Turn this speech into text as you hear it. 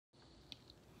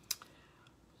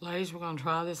Ladies, we're going to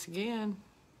try this again.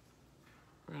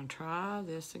 We're going to try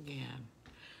this again.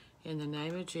 In the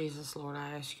name of Jesus, Lord,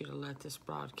 I ask you to let this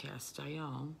broadcast stay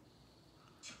on.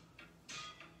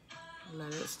 Let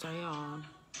it stay on.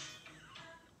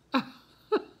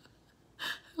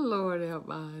 Lord, help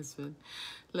my husband.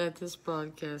 Let this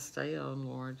broadcast stay on,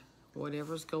 Lord.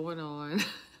 Whatever's going on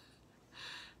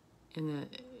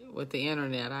with the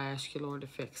internet, I ask you, Lord, to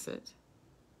fix it.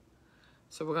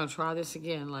 So we're going to try this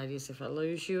again, ladies. If I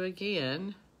lose you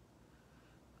again,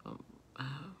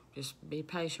 just be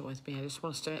patient with me. I just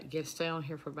want to stay on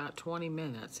here for about 20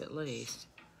 minutes at least.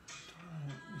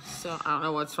 So I don't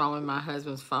know what's wrong with my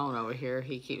husband's phone over here.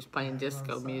 He keeps playing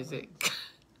disco music.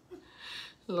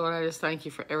 Lord, I just thank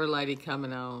you for every lady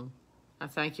coming on. I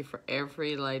thank you for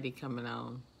every lady coming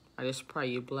on. I just pray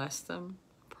you bless them.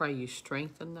 Pray you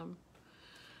strengthen them.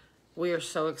 We are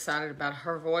so excited about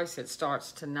Her Voice. It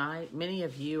starts tonight. Many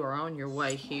of you are on your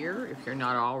way here if you're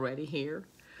not already here.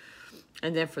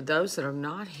 And then for those that are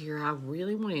not here, I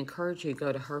really want to encourage you to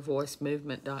go to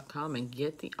hervoicemovement.com and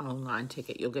get the online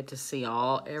ticket. You'll get to see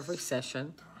every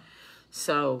session.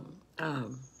 So,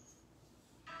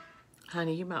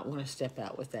 honey, you might want to step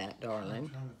out with that, darling. I'm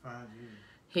trying to find you.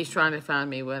 He's trying to find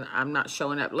me when I'm not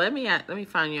showing up. Let me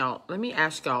find y'all. Let me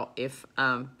ask y'all if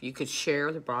you could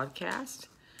share the broadcast.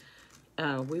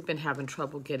 We've been having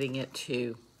trouble getting it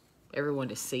to everyone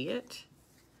to see it.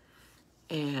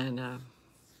 And I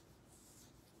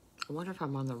wonder if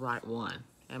I'm on the right one.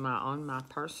 Am I on my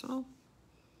personal?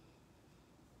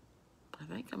 I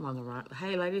think I'm on the right.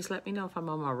 Hey, ladies, let me know if I'm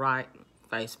on my right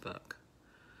Facebook.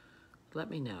 Let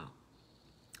me know.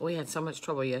 We had so much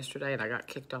trouble yesterday, and I got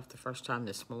kicked off the first time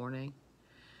this morning.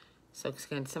 So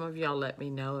can some of y'all let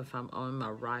me know if I'm on my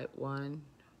right one,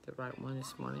 the right one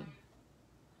this morning?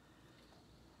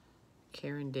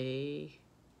 Karen D.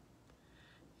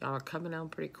 Y'all are coming on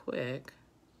pretty quick.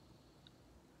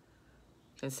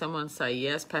 Can someone say,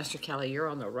 yes, Pastor Callie, you're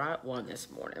on the right one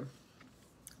this morning?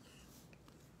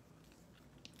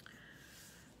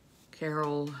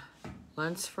 Carol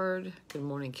Lunsford. Good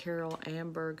morning, Carol.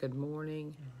 Amber, good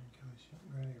morning.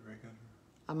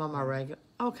 I'm on my regular.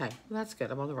 Okay, well, that's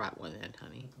good. I'm on the right one then,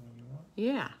 honey. That's the one you want?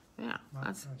 Yeah.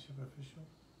 That's Callie Shipp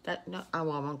official? I'm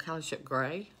on Callie Shipp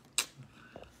Gray.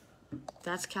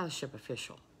 That's Callie Shipp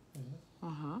official. Is it?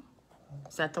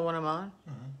 Is that the one I'm on?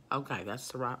 Mm-hmm. Okay, that's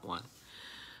the right one.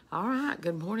 All right,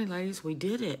 good morning, ladies. We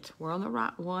did it. We're on the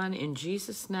right one. In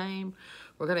Jesus' name,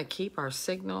 we're going to keep our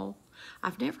signal.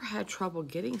 I've never had trouble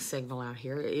getting signal out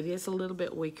here. It is a little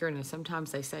bit weaker, and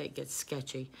sometimes they say it gets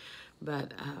sketchy.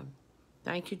 But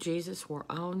thank you, Jesus. We're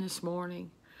on this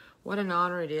morning. What an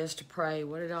honor it is to pray.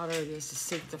 What an honor it is to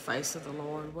seek the face of the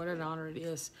Lord. What an honor it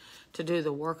is to do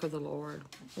the work of the Lord.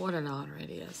 What an honor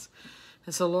it is.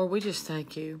 And so, Lord, we just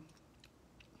thank you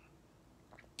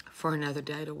for another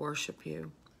day to worship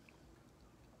you.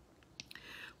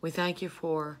 We thank you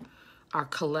for our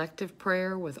collective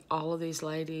prayer with all of these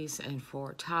ladies and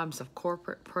for times of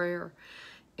corporate prayer,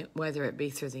 whether it be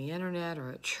through the internet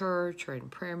or at church or in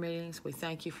prayer meetings. We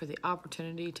thank you for the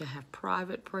opportunity to have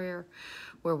private prayer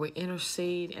where we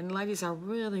intercede. And ladies, I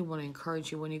really want to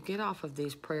encourage you, when you get off of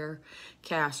these prayer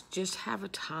casts, just have a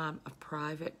time of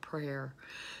private prayer.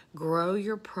 Grow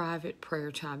your private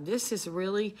prayer time. This is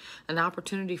really an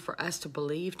opportunity for us to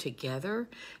believe together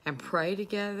and pray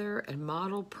together and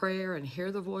model prayer and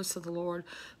hear the voice of the Lord.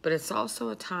 But it's also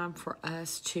a time for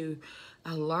us to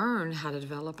learn how to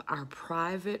develop our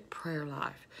private prayer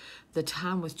life. The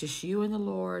time with just you and the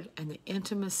Lord and the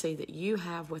intimacy that you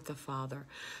have with the Father.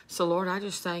 So, Lord, I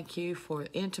just thank you for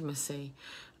intimacy.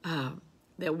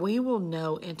 That we will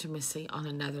know intimacy on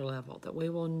another level, that we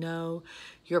will know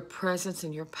your presence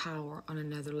and your power on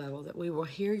another level, that we will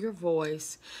hear your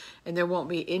voice and there won't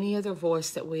be any other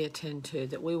voice that we attend to,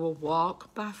 that we will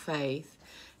walk by faith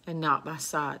and not by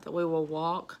sight, that we will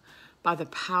walk by the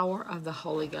power of the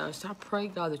Holy Ghost. I pray,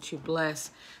 God, that you bless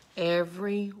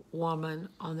every woman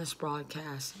on this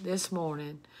broadcast this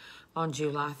morning on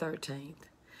July 13th.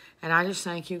 And I just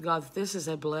thank you, God, that this is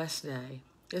a blessed day.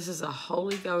 This is a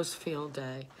Holy Ghost-filled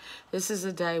day. This is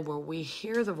a day where we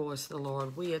hear the voice of the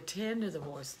Lord. We attend to the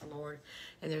voice of the Lord.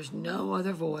 And there's no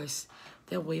other voice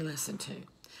that we listen to.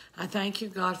 I thank you,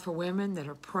 God, for women that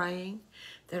are praying,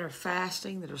 that are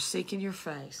fasting, that are seeking your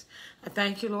face. I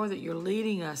thank you, Lord, that you're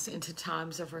leading us into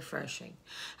times of refreshing.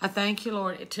 I thank you,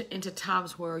 Lord, into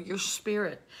times where your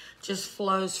Spirit just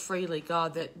flows freely,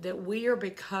 God, that we are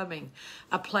becoming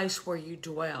a place where you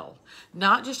dwell.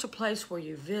 Not just a place where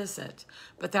you visit,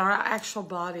 but that our actual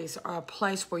bodies are a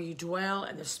place where you dwell,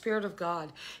 and the Spirit of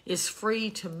God is free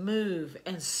to move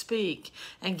and speak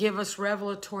and give us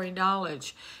revelatory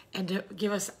knowledge and to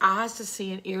give us eyes to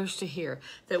see and ears to hear,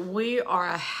 that we are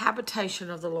a habitation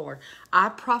of the Lord. I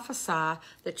prophesy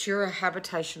that you're a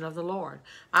habitation of the Lord.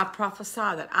 I prophesy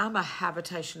that I'm a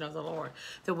habitation of the Lord,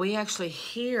 that we actually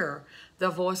hear the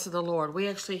voice of the Lord.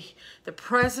 The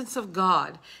presence of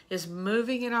God is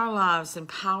moving in our lives in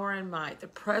power and might. The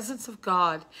presence of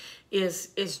God is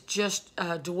just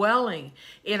dwelling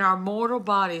in our mortal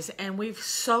bodies, and we've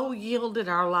so yielded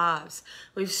our lives.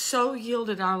 We've so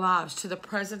yielded our lives to the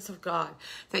presence of God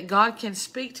that God can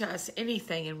speak to us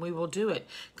anything and we will do it.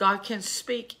 God can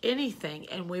speak anything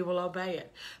and we will obey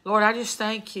it. Lord, I just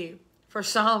thank you for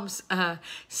Psalms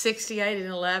 68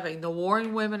 and 11. The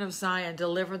warring women of Zion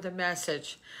delivered the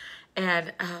message.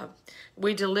 And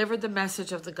we delivered the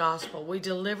message of the gospel. We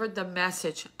delivered the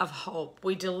message of hope.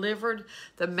 We delivered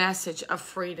the message of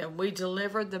freedom. We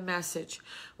delivered the message.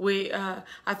 I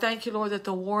thank you, Lord, that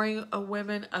the warring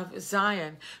women of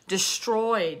Zion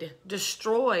destroyed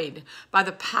by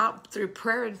the power through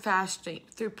prayer and fasting,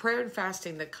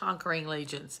 the conquering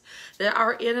legions. That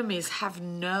our enemies have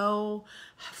no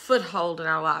foothold in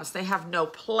our lives. They have no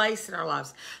place in our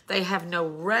lives. They have no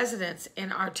residence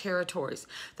in our territories.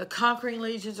 The conquering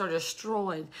legions are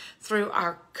destroyed through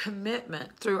our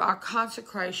commitment, through our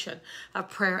consecration of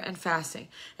prayer and fasting.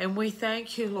 And we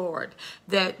thank you, Lord,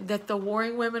 that the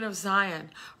warring women of Zion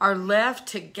are left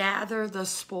to gather the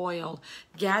spoil,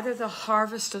 gather the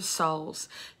harvest of souls,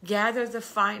 gather the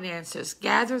finances,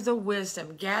 gather the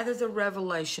wisdom, gather the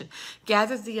revelation,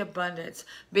 gather the abundance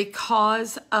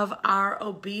because of our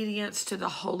obedience to the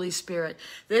Holy Spirit.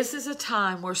 This is a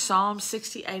time where Psalm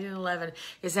 68 and 11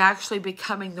 is actually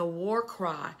becoming the war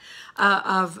cry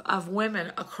of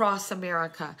women across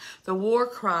America, the war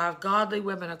cry of godly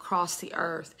women across the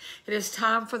earth. It is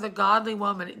time for the godly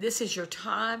woman. This is your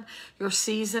time, your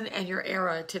season, and your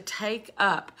era to take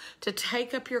up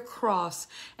your cross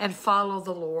and follow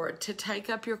the Lord, to take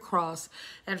up your cross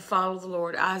and follow the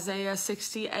Lord. Isaiah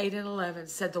 68 and 11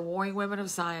 said the warring women of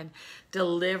Zion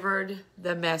delivered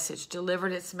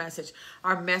its message,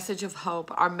 our message of hope,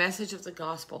 our message of the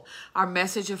gospel, our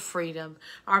message of freedom,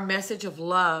 our message of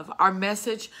love, our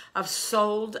message of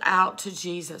sold out to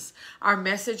Jesus, our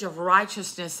message of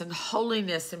righteousness and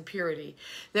holiness and purity,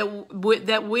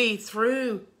 that we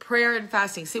through prayer and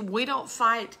fasting, see, we don't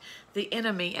fight the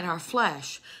enemy in our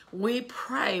flesh. We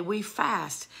pray, we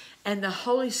fast, and the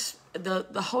Holy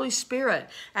Spirit,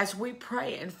 as we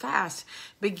pray and fast,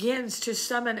 begins to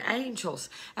summon angels,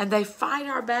 and they fight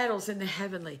our battles in the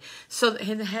heavenlies. So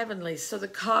the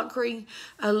conquering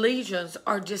legions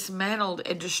are dismantled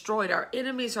and destroyed. Our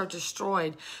enemies are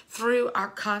destroyed through our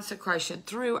consecration,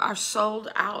 through our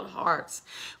sold out hearts.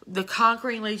 The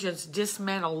conquering legions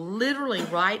dismantle literally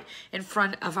right in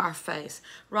front of our face,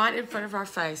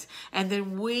 and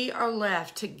then we are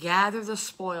left to gather the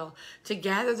spoil, to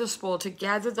gather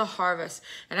the harvest.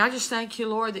 And I just thank you,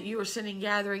 Lord, that you are sending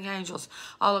gathering angels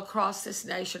all across this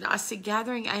nation. I see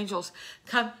gathering angels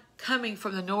coming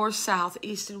from the north, south,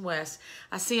 east, and west.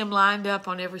 I see them lined up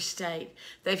on every state.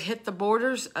 They've hit the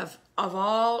borders of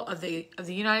all of the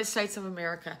United States of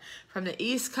America, from the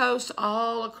East Coast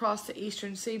all across the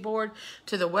eastern seaboard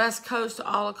to the West Coast,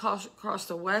 all across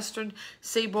the western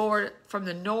seaboard, from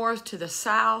the north to the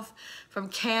south, from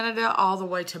Canada all the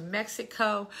way to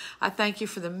Mexico. I thank you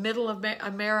for the middle of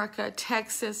America,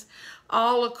 Texas,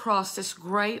 all across this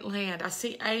great land. I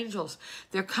see angels.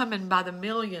 They're coming by the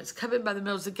millions,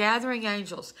 the gathering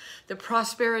angels, the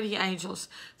prosperity angels,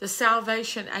 the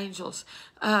salvation angels,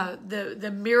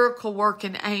 the miracle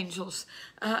working angels,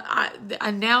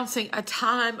 announcing a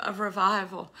time of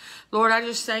revival. Lord, I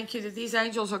just thank you that these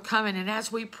angels are coming, and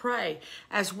as we pray,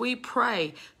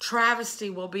 travesty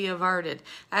will be averted.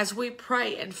 As we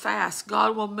pray and fast,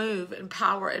 God will move in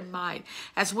power and might.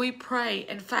 As we pray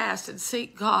and fast and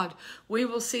seek God, we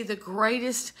will see the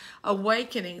greatest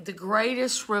awakening, the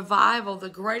greatest revival, the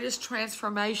greatest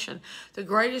transformation, the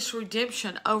greatest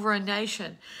redemption over a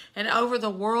nation and over the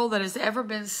world that has ever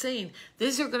been seen.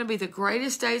 These are going to be the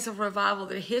greatest days of revival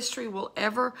that history will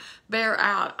ever bear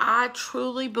out. I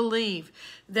truly believe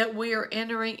that we are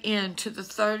entering into the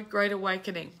third great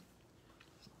awakening.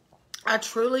 I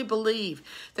truly believe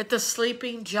that the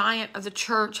sleeping giant of the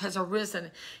church has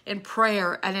arisen in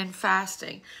prayer and in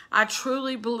fasting. I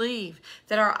truly believe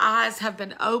that our eyes have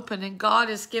been opened and God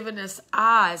has given us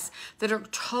eyes that are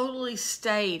totally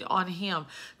stayed on Him,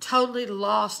 totally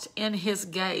lost in His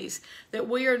gaze, that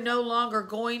we are no longer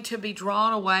going to be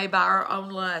drawn away by our own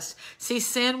lust. See,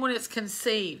 sin when it's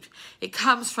conceived, it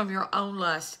comes from your own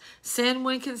lust. Sin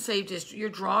when conceived is you're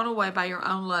drawn away by your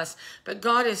own lust. But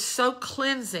God is so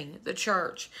cleansing the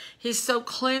church. He's so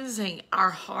cleansing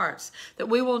our hearts that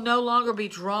we will no longer be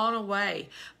drawn away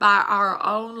by our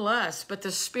own lust. But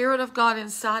the Spirit of God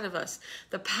inside of us,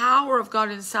 the power of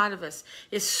God inside of us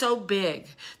is so big.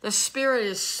 The Spirit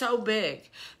is so big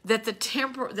that the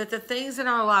things in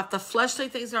our life, the fleshly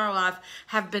things in our life,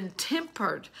 have been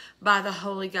tempered by the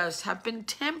Holy Ghost, have been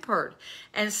tempered.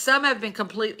 And some have been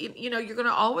completely, you're going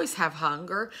to always have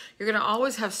hunger. You're going to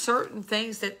always have certain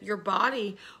things that your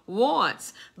body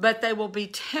wants, but they will be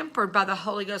tempered by the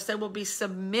Holy Ghost. They will be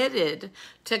submitted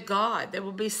to God. They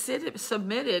will be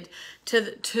submitted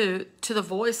to the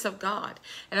voice of God.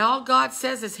 And all God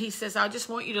says is, He says, I just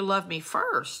want you to love me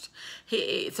first.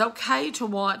 It's okay to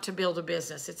want to build a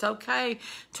business. It's okay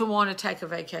to want to take a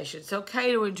vacation. It's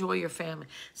okay to enjoy your family.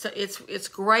 So it's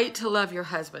great to love your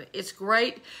husband. It's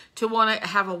great to want to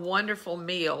have a wonderful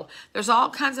meal. There's all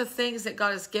kinds of things that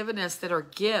God has given us that are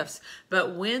gifts,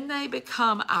 but when they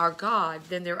become our God,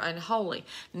 then they're unholy.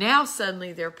 Now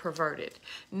suddenly they're perverted.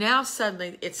 Now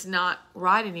suddenly it's not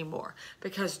right anymore,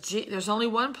 because there's only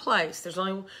one place. There's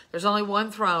only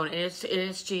one throne, and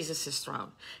it's Jesus'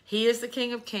 throne. He is the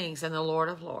King of Kings and the Lord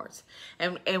of Lords.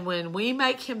 And when we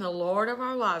make Him the Lord of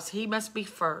our lives, He must be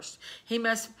first.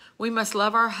 We must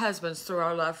love our husbands through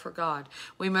our love for God.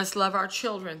 We must love our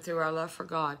children through our love for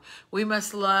God. We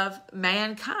must love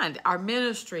mankind, our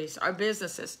ministries, our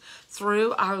businesses,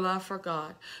 through our love for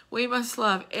God. We must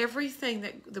love everything,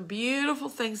 the beautiful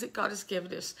things that God has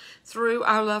given us, through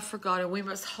our love for God. And we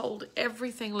must hold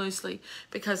everything loosely,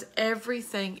 because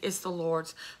everything is the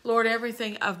Lord's. Lord,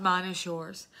 everything of mine is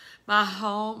yours. My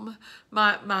home,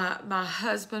 my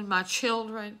husband, my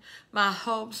children, my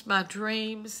hopes, my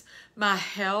dreams, my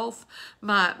health,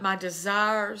 my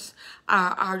desires,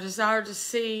 our desire to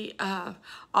see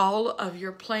all of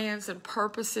your plans and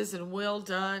purposes and will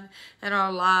done in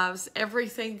our lives,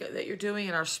 everything that you're doing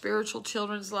in our spiritual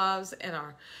children's lives and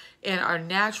our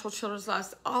natural children's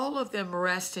lives, all of them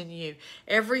rest in you.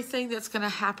 Everything that's going to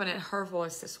happen at Her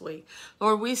Voice this week,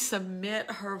 Lord, we submit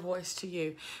Her Voice to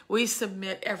you. We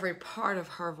submit every part of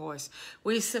Her Voice.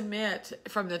 We submit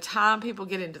from the time people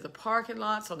get into the parking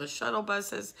lots, on the shuttle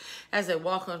buses, as they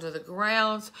walk onto the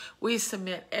grounds. We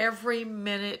submit every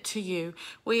minute to you.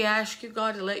 We ask you,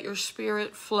 God, to let your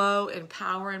Spirit flow in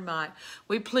power and might.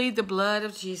 We plead the blood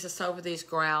of Jesus over these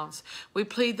grounds. We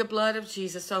plead the blood of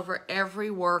Jesus over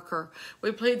every worker.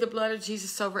 We plead the blood of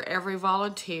Jesus over every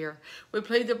volunteer. We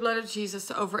plead the blood of Jesus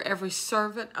over every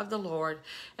servant of the Lord,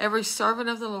 every servant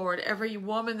of the Lord, every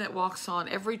woman that walks on,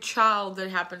 every child that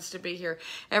happens to be here,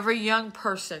 every young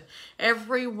person,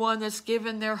 everyone that's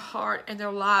given their heart and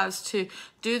their lives to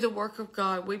do the work of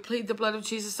God. We plead the blood of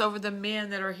Jesus over the men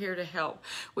that are here to help.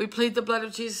 We plead the blood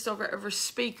of Jesus over every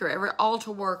speaker, every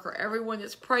altar worker, everyone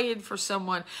that's praying for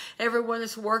someone, everyone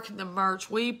that's working the merch.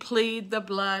 We plead the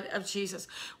blood of Jesus.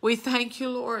 We thank you,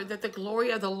 Lord, that the glory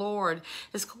of the Lord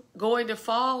is going to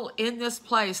fall in this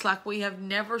place like we have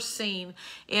never seen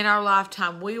in our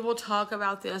lifetime. We will talk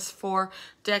about this for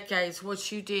decades,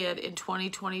 what you did in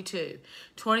 2022.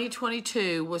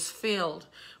 2022 was filled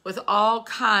with all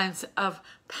kinds of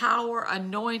power,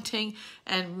 anointing,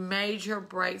 and major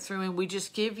breakthrough. And we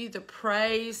just give you the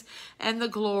praise and the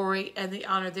glory and the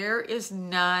honor. There is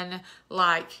none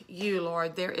like you,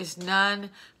 Lord. There is none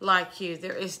like you.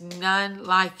 There is none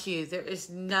like you. There is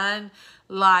none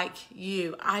like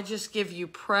you. I just give you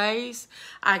praise.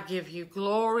 I give you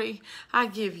glory. I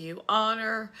give you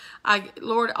honor.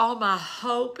 Lord, all my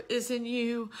hope is in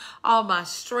you. All my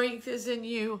strength is in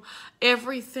you.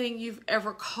 Everything you've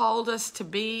ever called us to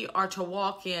be or to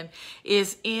walk in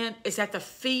is at the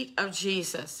feet of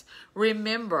Jesus.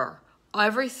 Remember,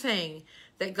 everything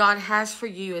that God has for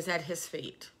you is at His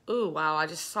feet. Ooh, wow, I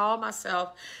just saw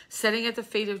myself sitting at the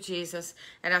feet of Jesus,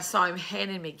 and I saw Him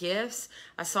handing me gifts.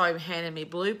 I saw Him handing me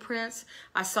blueprints.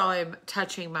 I saw Him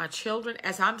touching my children.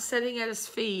 As I'm sitting at His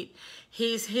feet,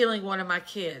 He's healing one of my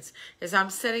kids. As I'm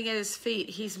sitting at His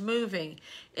feet, He's moving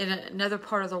in another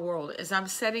part of the world. As I'm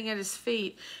sitting at His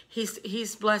feet,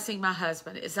 He's blessing my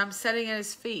husband. As I'm sitting at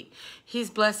His feet, He's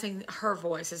blessing Her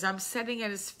Voice. As I'm sitting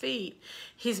at His feet,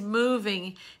 He's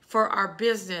moving for our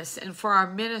business and for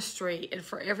our ministry and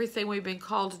for everything we've been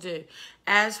called to do.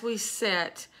 As we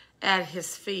sit at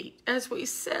his feet, as we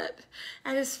sit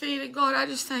at his feet. And God, I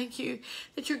just thank you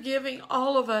that you're giving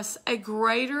all of us a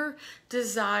greater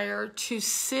desire to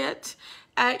sit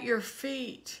at your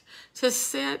feet, to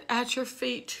sit at your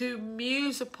feet, to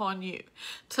muse upon you,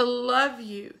 to love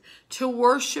you, to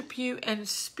worship you in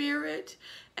spirit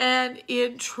and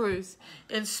in truth.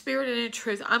 In spirit and in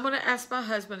truth. I'm going to ask my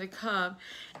husband to come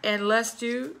and let's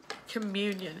do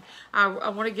communion. I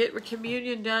want to get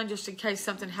communion done just in case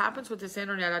something happens with this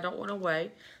internet. I don't want to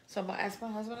wait. So I'm going to ask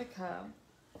my husband to come.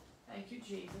 Thank you,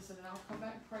 Jesus. And then I'll come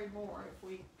back and pray more if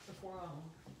we're on.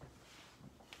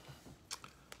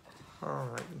 All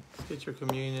right, let's get your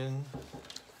communion.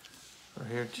 We're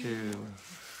here to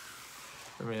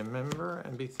remember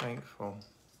and be thankful.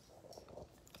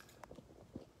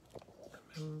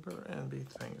 Remember and be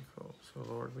thankful. So,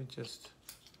 Lord, we just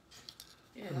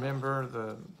remember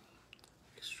the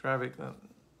extravagant,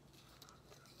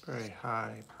 very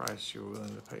high price you were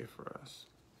willing to pay for us.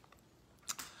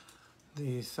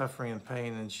 The suffering and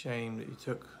pain and shame that you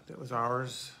took that was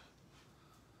ours.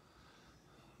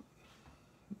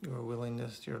 Your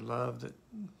willingness, your love that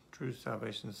drew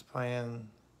salvation's plan.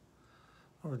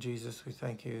 Lord Jesus, we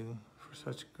thank you for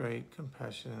such great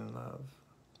compassion and love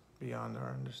beyond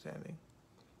our understanding.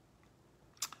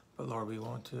 But Lord, we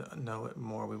want to know it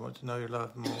more. We want to know your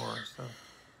love more.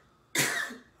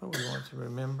 But we want to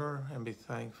remember and be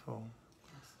thankful,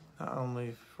 not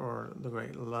only for the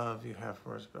great love you have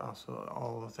for us, but also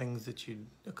all the things that you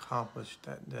accomplished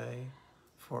that day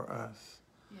for us.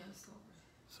 Yes, Lord.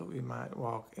 So we might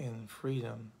walk in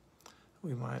freedom.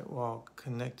 We might walk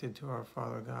connected to our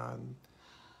Father God,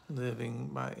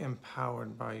 living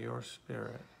empowered by your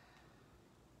Spirit,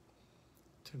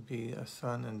 to be a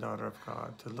son and daughter of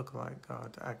God, to look like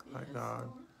God, to act like God,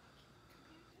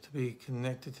 to be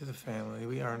connected to the family.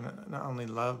 We are not only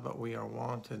loved, but we are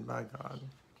wanted by God.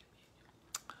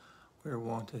 We're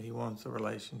wanted. He wants a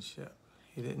relationship.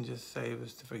 He didn't just save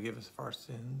us to forgive us of our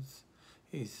sins.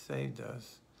 He saved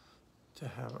us to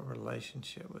have a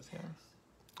relationship with him,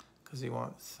 because he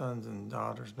wants sons and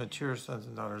daughters, mature sons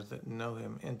and daughters that know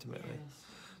him intimately.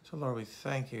 So, Lord, we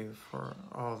thank you for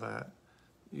all that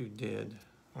you did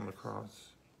on the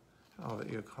cross, all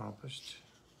that you accomplished,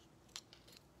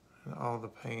 and all the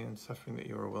pain and suffering that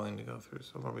you were willing to go through.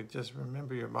 So, Lord, we just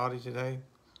remember your body today.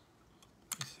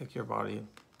 We take your body.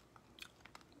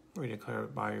 We declare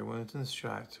it by your wounds and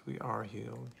stripes, we are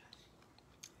healed.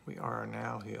 We are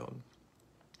now healed.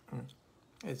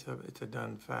 It's a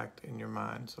done fact in your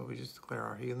mind. So we just declare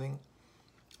our healing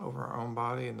over our own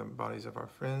body and the bodies of our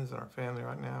friends and our family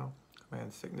right now.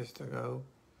 Command sickness to go,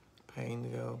 pain to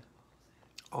go,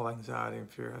 all anxiety and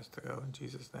fear has to go in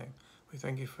Jesus' name. We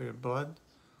thank you for your blood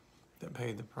that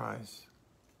paid the price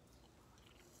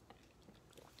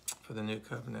for the new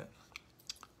covenant,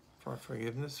 for our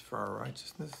forgiveness, for our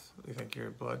righteousness. We thank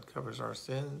your blood covers our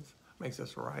sins, makes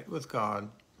us right with God.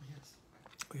 Yes.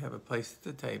 We have a place at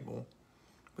the table.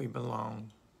 We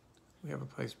belong. We have a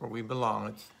place where we belong.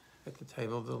 It's at the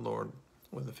table of the Lord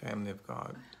with the family of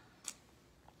God.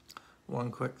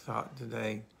 One quick thought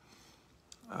today.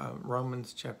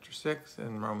 Romans chapter 6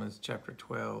 and Romans chapter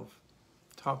 12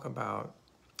 talk about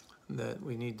that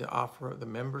we need to offer the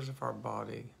members of our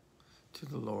body to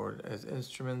the Lord as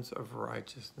instruments of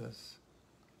righteousness.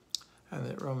 And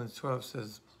that Romans 12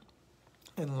 says,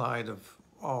 in light of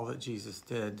all that Jesus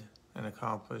did and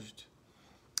accomplished,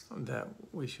 that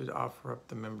we should offer up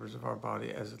the members of our body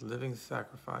as a living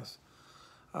sacrifice,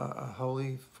 a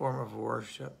holy form of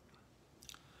worship,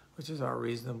 which is our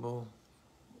reasonable,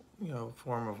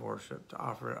 form of worship, to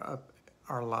offer up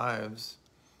our lives,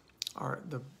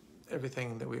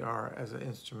 everything that we are as an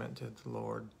instrument to the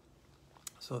Lord,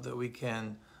 so that we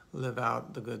can live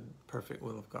out the good, perfect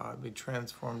will of God, be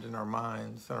transformed in our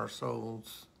minds and our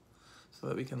souls, so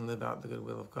that we can live out the good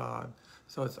will of God.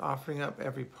 So it's offering up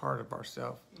every part of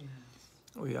ourselves. Yes.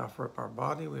 We offer up our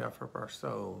body, we offer up our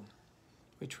soul.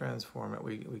 We transform it.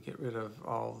 We get rid of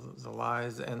all the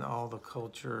lies and all the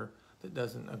culture that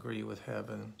doesn't agree with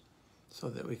heaven, so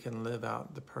that we can live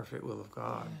out the perfect will of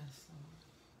God. Yes.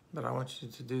 But I want you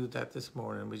to do that this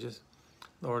morning.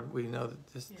 Lord, we know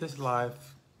that this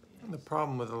life, the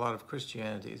problem with a lot of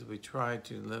Christianity is we try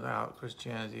to live out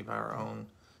Christianity by our own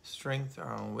strength,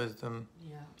 our own wisdom,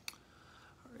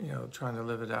 trying to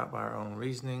live it out by our own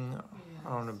reasoning,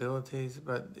 our own abilities,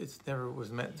 but it never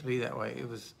was meant to be that way.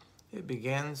 It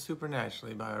began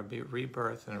supernaturally by our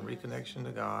rebirth and a reconnection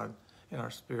to God in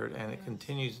our spirit, and it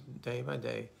continues day by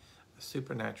day, a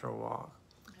supernatural walk.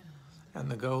 And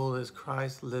the goal is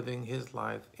Christ living his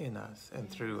life in us and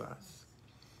through us.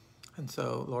 And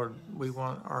so, Lord, we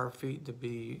want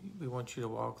you to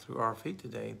walk through our feet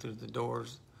today, through the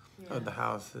doors of the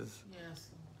houses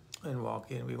and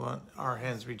walk in. We want our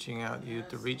hands reaching out to you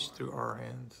to reach through our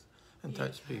hands and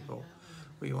touch people.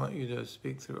 We want you to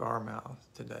speak through our mouth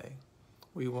today.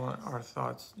 We want our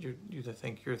thoughts, you to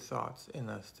think your thoughts in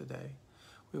us today.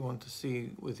 We want to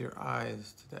see with your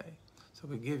eyes today. So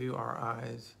we give you our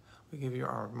eyes. We give you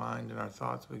our mind and our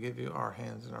thoughts. We give you our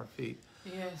hands and our feet.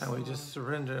 Yes, and we just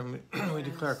surrender, and we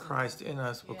declare Christ in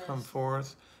us will come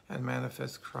forth and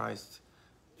manifest Christ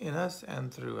in us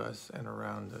and through us and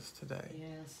around us today.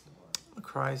 Yes, Lord.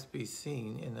 Christ be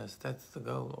seen in us. That's the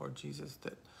goal, Lord Jesus,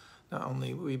 that not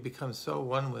only we become so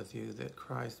one with you, that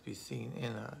Christ be seen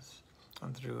in us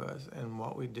and through us, and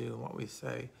what we do and what we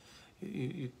say.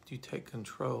 You take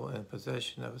control and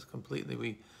possession of us completely.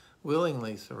 We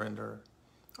willingly surrender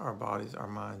our bodies, our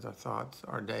minds, our thoughts,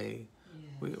 our day.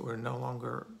 We're no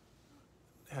longer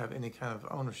have any kind of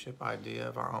ownership idea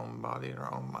of our own body and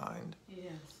our own mind.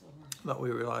 Yes, Lord. But we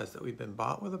realize that we've been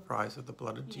bought with a price of the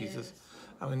blood of Jesus,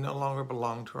 and we no longer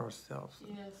belong to ourselves.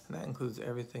 And that includes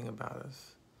everything about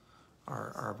us.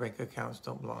 Our bank accounts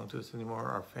don't belong to us anymore.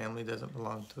 Our family doesn't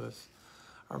belong to us.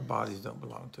 Our bodies don't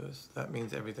belong to us. That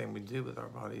means everything we do with our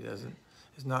body is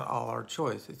not all our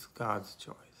choice. It's God's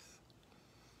choice.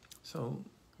 So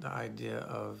the idea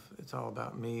of it's all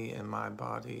about me and my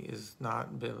body is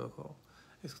not biblical.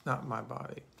 It's not my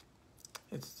body.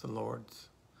 It's the Lord's.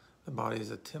 The body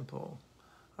is a temple.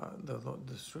 The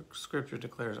scripture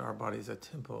declares our body is a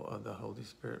temple of the Holy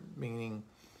Spirit, meaning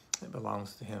it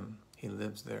belongs to Him. He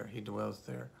lives there. He dwells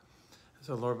there.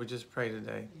 So, Lord, we just pray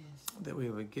today that we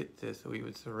would get this, that we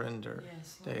would surrender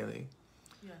daily.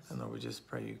 And, Lord, we just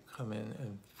pray you come in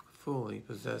and fully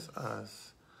possess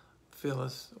us, fill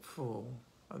us full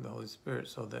of the Holy Spirit,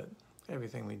 so that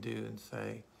everything we do and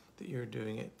say, that you're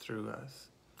doing it through us,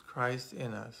 Christ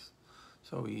in us.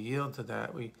 So we yield to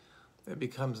that. It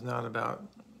becomes not about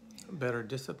better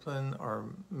discipline or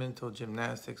mental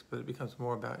gymnastics, but it becomes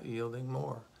more about yielding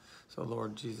more. So,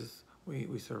 Lord Jesus,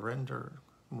 we surrender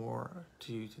more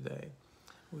to you today.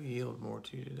 We yield more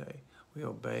to you today. We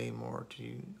obey more to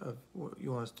you of what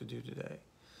you want us to do today.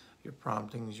 Your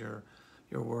promptings, your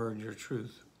word, your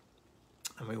truth.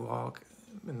 And we walk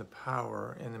in the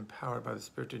power and empowered by the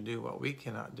Spirit to do what we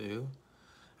cannot do.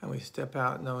 And we step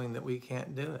out knowing that we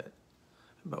can't do it.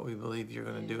 But we believe you're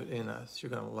going to do it in us.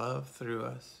 You're going to love through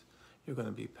us. You're going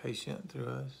to be patient through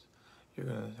us. You're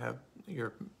going to have,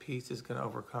 your peace is going to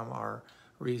overcome our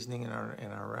reasoning and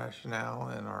our rationale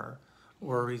and our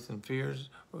worries and fears.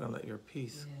 We're going to let your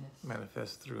peace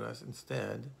manifest through us.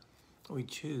 Instead, we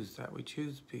choose that. We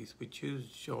choose peace. We choose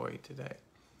joy today.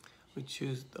 We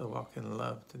choose to walk in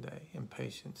love today, in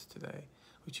patience today.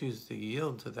 We choose to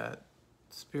yield to that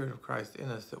Spirit of Christ in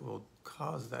us that will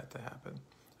cause that to happen.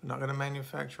 We're not going to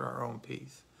manufacture our own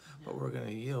peace, but we're going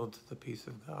to yield to the peace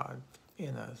of God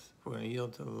in us. We're going to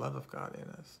yield to the love of God in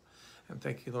us. And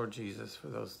thank you, Lord Jesus, for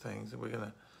those things. And we're going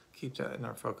to keep that in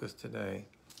our focus today.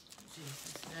 In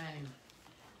Jesus' name.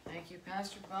 Thank you,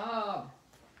 Pastor Bob.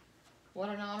 What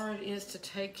an honor it is to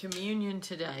take communion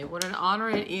today. What an honor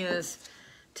it is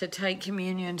to take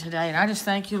communion today. And I just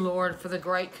thank you, Lord, for the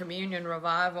great communion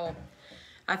revival.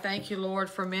 I thank you, Lord,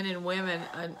 for men and women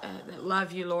that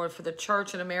love you, Lord, for the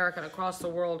church in America and across the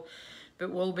world.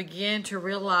 But we'll begin to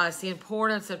realize the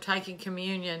importance of taking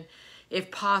communion, if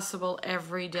possible,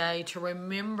 every day, to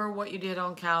remember what you did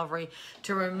on Calvary,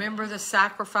 to remember the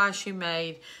sacrifice you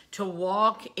made, to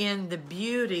walk in the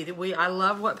beauty that I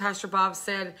love what Pastor Bob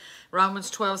said. Romans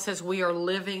 12 says we are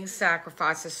living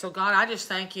sacrifices. So God, I just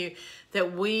thank you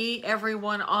that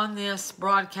everyone on this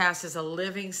broadcast is a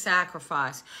living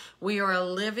sacrifice. We are a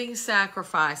living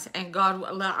sacrifice, and God,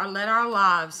 let our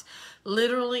lives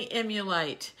literally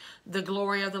emulate the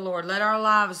glory of the Lord. Let our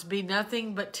lives be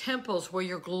nothing but temples where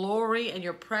your glory and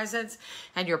your presence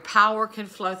and your power can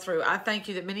flow through. I thank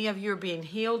you that many of you are being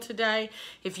healed today.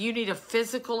 If you need a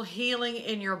physical healing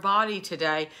in your body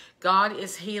today, God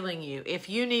is healing you. If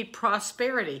you need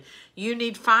prosperity, you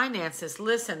need finances,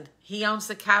 listen, He owns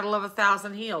the cattle of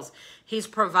 1,000 hills. He's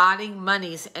providing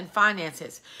monies and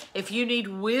finances. If you need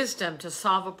wisdom to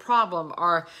solve a problem,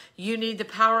 or you need the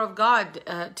power of God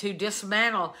to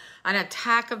dismantle an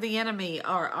attack of the enemy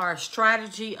or a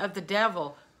strategy of the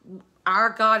devil, our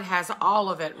God has all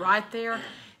of it right there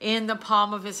in the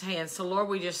palm of his hand. So Lord,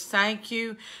 we just thank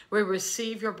you. We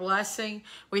receive your blessing.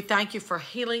 We thank you for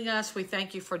healing us. We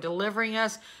thank you for delivering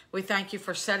us. We thank you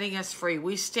for setting us free.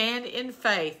 We stand in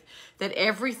faith that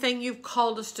everything you've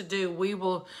called us to do, we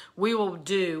will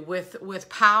do with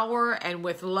power and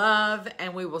with love,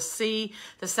 and we will see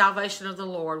the salvation of the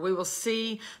Lord. We will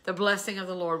see the blessing of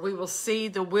the Lord. We will see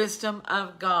the wisdom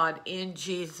of God in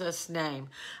Jesus' name.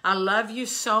 I love you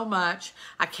so much.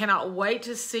 I cannot wait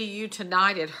to see you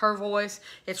tonight at Her Voice.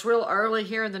 It's real early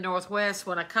here in the Northwest.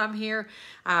 When I come here,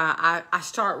 I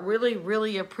start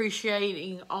really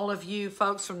appreciating all of you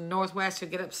folks from the Northwest who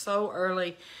get up so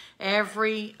early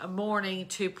every morning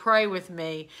to pray with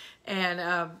me.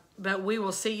 And but we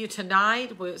will see you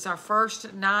tonight. It's our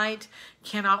first night.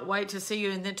 Cannot wait to see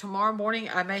you. And then tomorrow morning,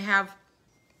 I may have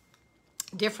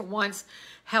different ones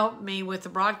help me with the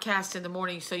broadcast in the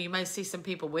morning. So you may see some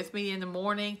people with me in the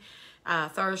morning,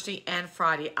 Thursday and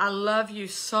Friday. I love you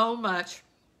so much.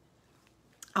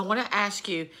 I want to ask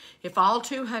you if all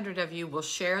 200 of you will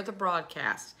share the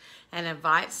broadcast and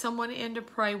invite someone in to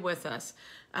pray with us.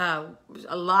 A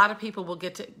lot of people will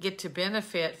get to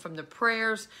benefit from the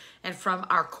prayers and from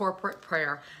our corporate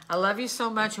prayer. I love you so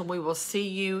much, and we will see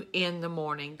you in the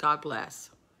morning. God bless.